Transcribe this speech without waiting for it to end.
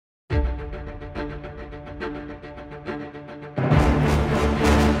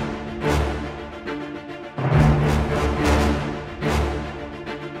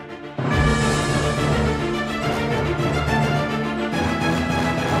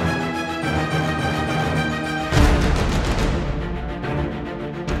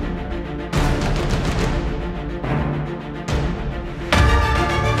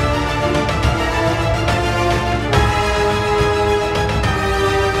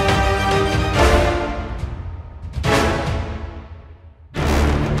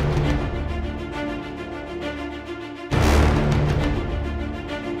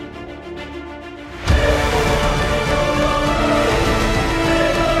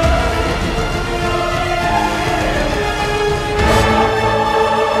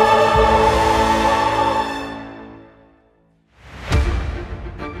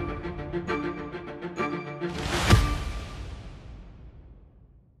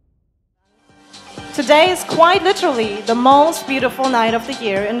Today is quite literally the most beautiful night of the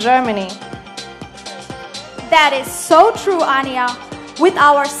year in Germany. That is so true, Anja. With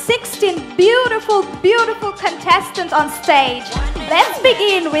our 16 beautiful, beautiful contestants on stage, let's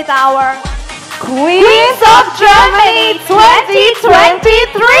begin with our Queens of Germany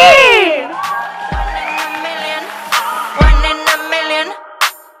 2023! One in a million,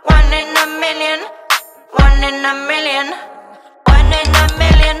 one in a million, one in a million, one in a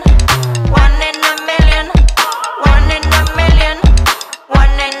million, one in a million, one in a million,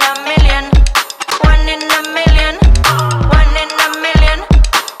 one in a million, one in a million, one in a million,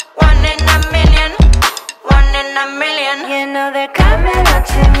 one in a million, one in a million. You know they're coming up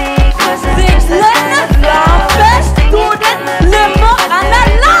to me 'cause it's just the kind of love best student limo and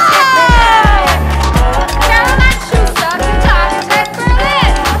alive.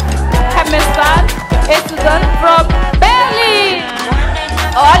 A student from Berlin.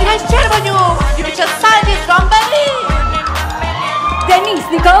 Oliver Chervoniuk, future scientist from Berlin. Denise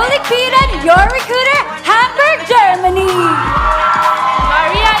Nicole-Pieren, your recruiter, Hamburg, Germany.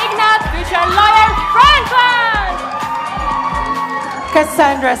 Maria Ignat, future lawyer, Frankfurt.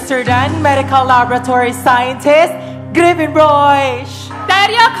 Cassandra Serdan, medical laboratory scientist, Grevenbroich.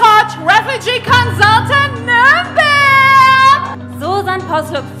 Daria Koch, refugee consultant, Nürnberg. Susan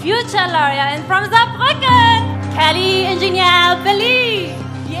Posluk, future lawyer and from Saarbrücken. Kelly, engineer, Berlin.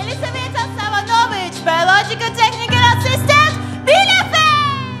 Yelisaveta Savanovic, biological technical assistant,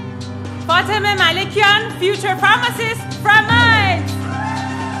 Bielefeld. Fateme Malikian, future pharmacist from Mainz.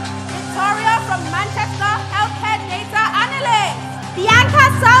 Victoria from Manchester, healthcare data analyst. Bianca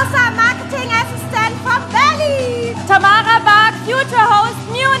Sousa, marketing assistant from Berlin. Tamara Bach, future host,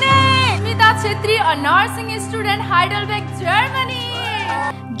 Munich. Mida Chetri, a nursing student, Heidelberg, Germany.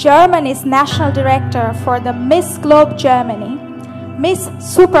 Germany's national director for the Miss Globe Germany, Miss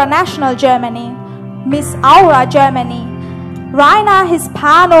Supranational Germany, Miss Aura Germany, Rainer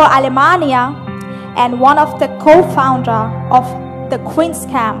Hispano Alemania, and one of the co-founder of the Queen's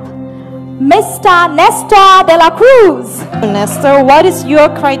Camp, Mr. Nestor de la Cruz. Nestor, what is your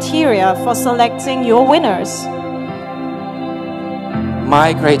criteria for selecting your winners?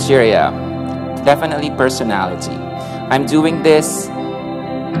 My criteria, definitely personality. I'm doing this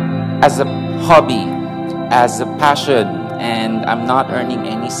as a hobby, as a passion, and I'm not earning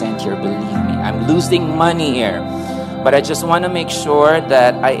any cent here, believe me. I'm losing money here, but I just want to make sure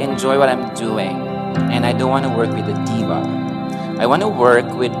that I enjoy what I'm doing, and I don't want to work with a diva. I want to work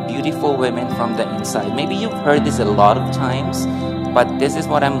with beautiful women from the inside. Maybe you've heard this a lot of times, but this is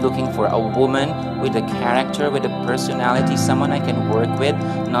what I'm looking for, a woman with a character, with a personality, someone I can work with,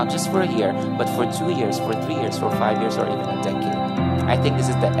 not just for a year, but for 2 years, for 3 years, for 5 years, or even a decade. I think this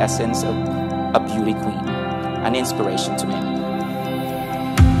is the essence of a beauty queen, an inspiration to many.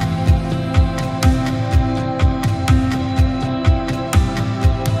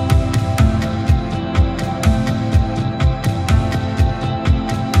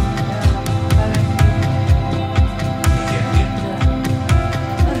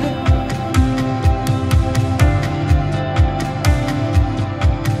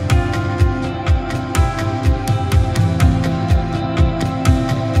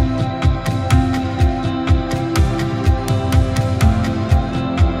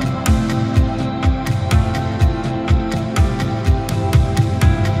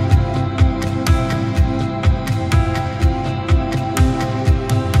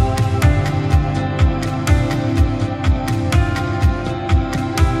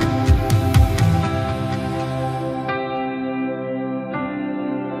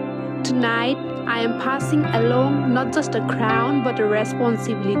 Tonight, I am passing along not just a crown but a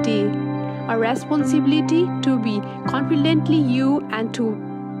responsibility. A responsibility to be confidently you and to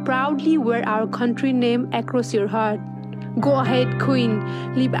proudly wear our country name across your heart. Go ahead, Queen,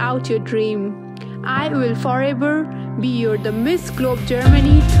 live out your dream. I will forever be your the Miss Globe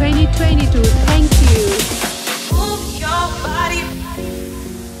Germany 2022. Thank you. Move your body,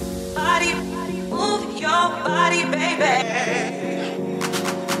 body, move your body, baby.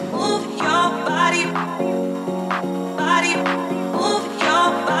 Move your body, body, move your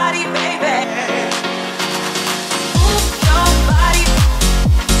body, baby. Move your body,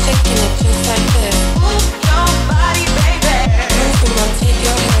 shaking it just like this. Move your body, baby. Move and rotate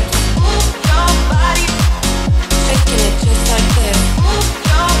your hips. Move your body, shaking it just like this. Move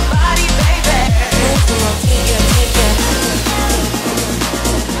your body, baby. Move and rotate your hips.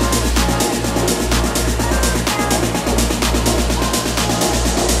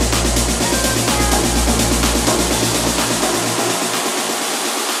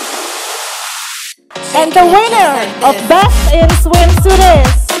 And the winner of Best in Swimsuit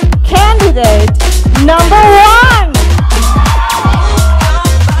is candidate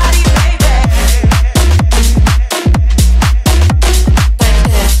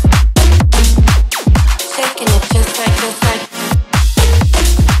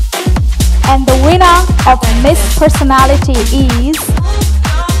And the winner of Miss Personality is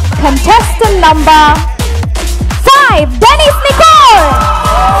contestant number 5, Dennis Nicole.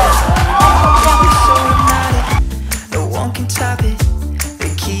 No one can top it.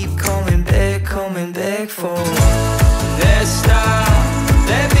 They keep coming back for their style,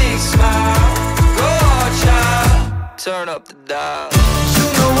 their big smile. Go on, child, turn up the dial. You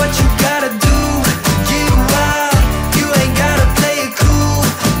know what you gotta do. Get wild. You ain't gotta play it cool.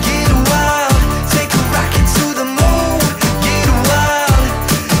 Get wild. Take a rocket to the moon. Get wild.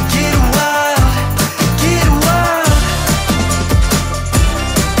 Get wild. Get wild.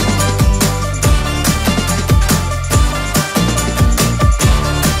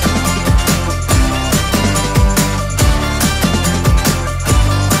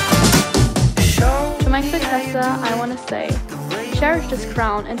 To my successor, I want to say, cherish this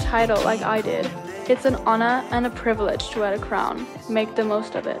crown and title like I did. It's an honor and a privilege to wear a crown. Make the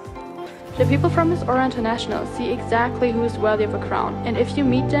most of it. The people from Miss Aura International see exactly who is worthy of a crown, and if you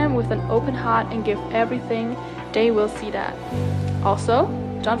meet them with an open heart and give everything, they will see that. Also,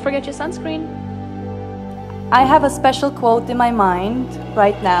 don't forget your sunscreen. I have a special quote in my mind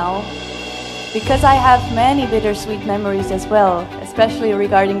right now, because I have many bittersweet memories as well, especially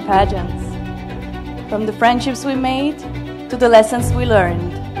regarding pageants. From the friendships we made to the lessons we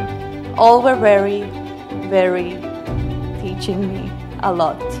learned, all were very, very teaching me a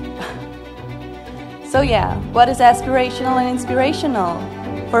lot. So yeah, what is aspirational and inspirational?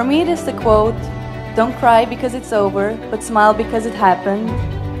 For me it is the quote, don't cry because it's over, but smile because it happened.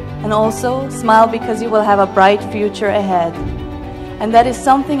 And also, smile because you will have a bright future ahead. And that is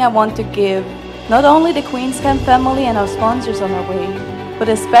something I want to give, not only the Queen's Camp family and our sponsors on our way, but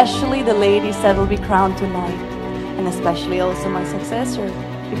especially the ladies that will be crowned tonight. And especially also my successor.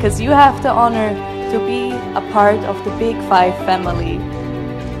 Because you have the honor to be a part of the Big Five family.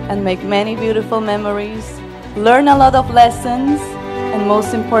 And make many beautiful memories, learn a lot of lessons, and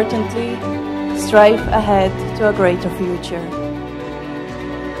most importantly, strive ahead to a greater future.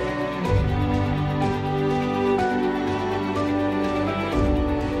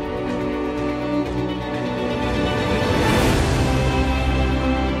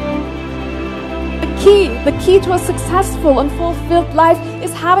 The key to a successful and fulfilled life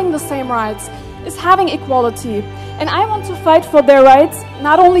is having the same rights, is having equality. And I want to fight for their rights,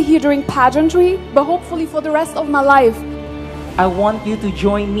 not only here during pageantry, but hopefully for the rest of my life. I want you to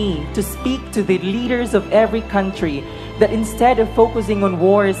join me to speak to the leaders of every country that instead of focusing on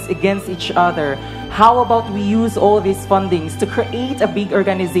wars against each other, how about we use all these fundings to create a big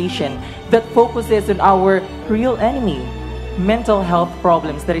organization that focuses on our real enemy, mental health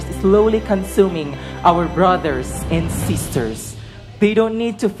problems that is slowly consuming our brothers and sisters. They don't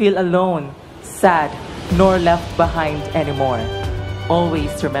need to feel alone, sad, nor left behind anymore.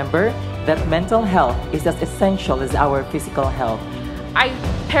 Always remember that mental health is as essential as our physical health. I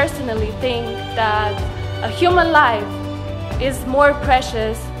personally think that a human life is more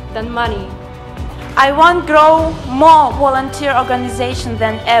precious than money. I want grow more volunteer organization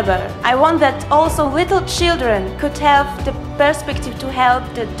than ever. I want that also little children could have the perspective to help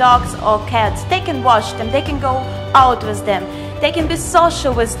the dogs or cats. They can wash them, they can go out with them, they can be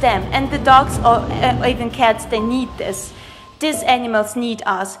social with them, and the dogs or even cats, they need this. These animals need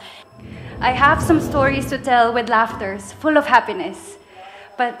us. I have some stories to tell with laughters, full of happiness.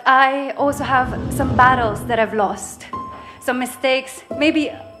 But I also have some battles that I've lost. Some mistakes,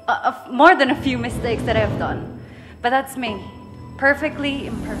 maybe more than a few mistakes that I've done. But that's me, perfectly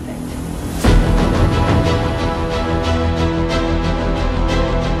imperfect.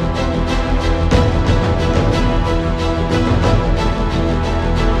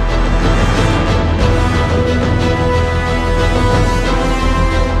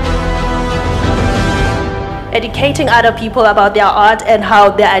 Educating other people about their art and how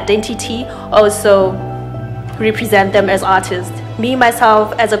their identity also represent them as artists. Me,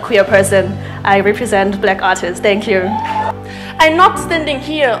 myself, as a queer person, I represent black artists. Thank you. I'm not standing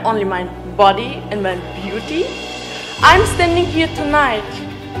here only my body and my beauty. I'm standing here tonight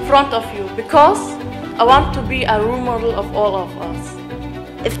in front of you because I want to be a role model of all of us.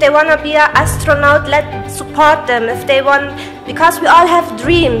 If they want to be an astronaut, let's support them. If they want, because we all have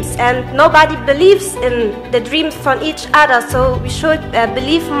dreams and nobody believes in the dreams from each other, so we should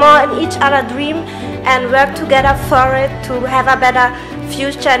believe more in each other's dream and work together for it to have a better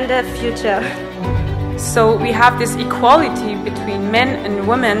future in the future. So we have this equality between men and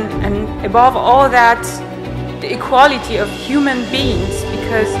women, and above all that, the equality of human beings,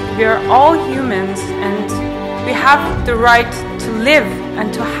 because we are all humans and we have the right to live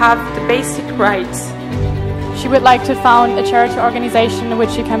and to have the basic rights. She would like to found a charity organization in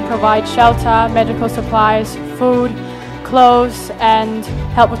which she can provide shelter, medical supplies, food, clothes, and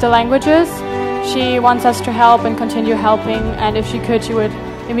help with the languages. She wants us to help and continue helping, and if she could, she would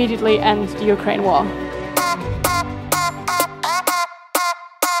immediately end the Ukraine war.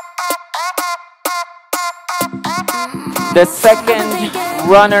 The second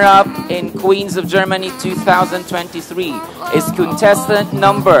runner-up in Queens of Germany 2023 is contestant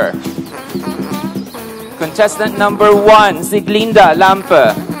number 1, Siglinda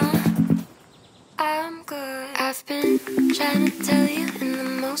Lampe. I'm good. I've been trying to tell you in the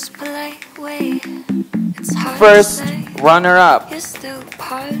most polite way. It's hard First to say. runner-up You're still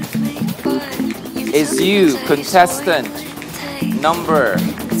part of me, but you is tell me you, to contestant number,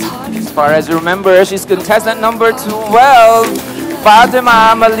 As far as you remember, she's contestant number 12,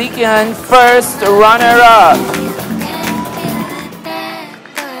 Fatima Malikian, first runner-up.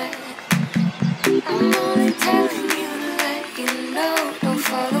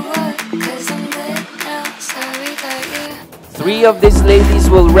 Three of these ladies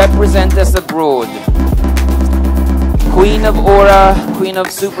will represent us abroad. Queen of Aura, Queen of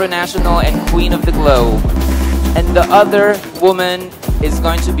Supranational, and Queen of the Globe. And the other woman is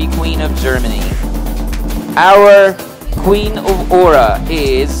going to be Queen of Germany. Our Queen of Aura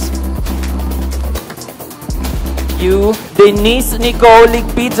is you, Denise Nicole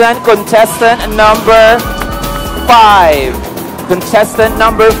Ligpijan, contestant number 5. Contestant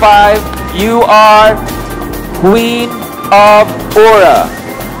number 5, you are Queen of Aura.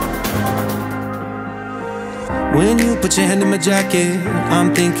 When you put your hand in my jacket,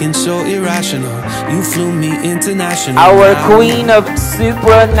 I'm thinking so irrational. You flew me international. Our Queen of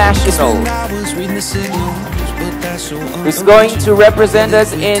Supranational, who's going to represent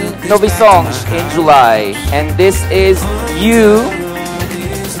us in Novi Songs in July. And this is you,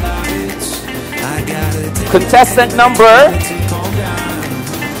 contestant number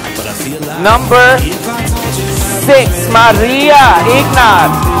 6, Maria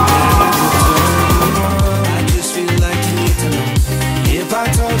Ignat.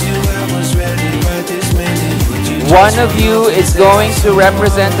 One of you is going to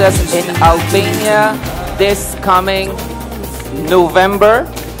represent us in Albania this coming November.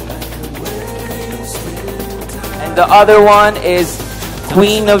 And the other one is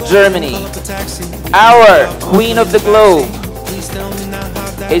Queen of Germany. Our Queen of the Globe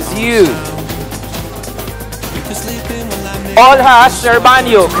is you, Olha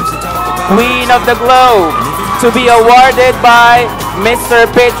Sherbanyuk, Queen of the Globe, to be awarded by Mr.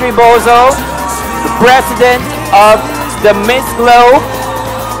 Pietri Bozo, the President of the Miss Globe,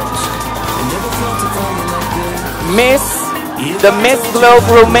 the Miss Globe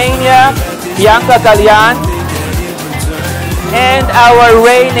Romania, Bianca Calian, and our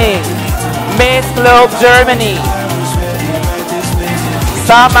reigning Miss Globe Germany,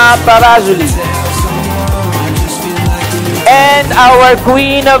 Sama Parajuli. And our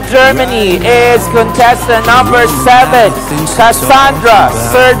Queen of Germany is contestant number 7, Cassandra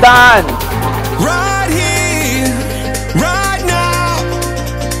Serdan. Right here, right now,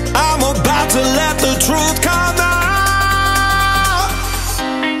 I'm about to let the truth come out.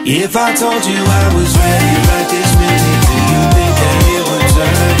 If I told you I was ready right this minute, do you think that it would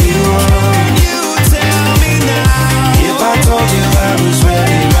turn you on? You tell me now. If I told you I was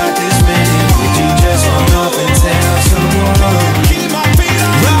ready right this minute, would you just run off and tell someone? Keep my feet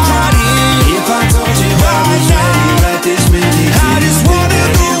on the ground. If I told you I was ready right this minute, I just wanna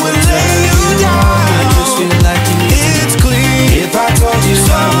go and lay you down. I just feel like you need it's clean. If I told you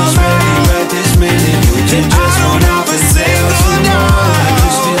I was ready right this minute, would you just run off and tell someone? I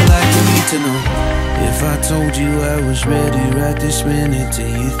just feel like you need to know. If I told you I was ready right this minute, do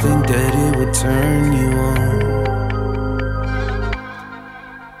you think that it would turn you on?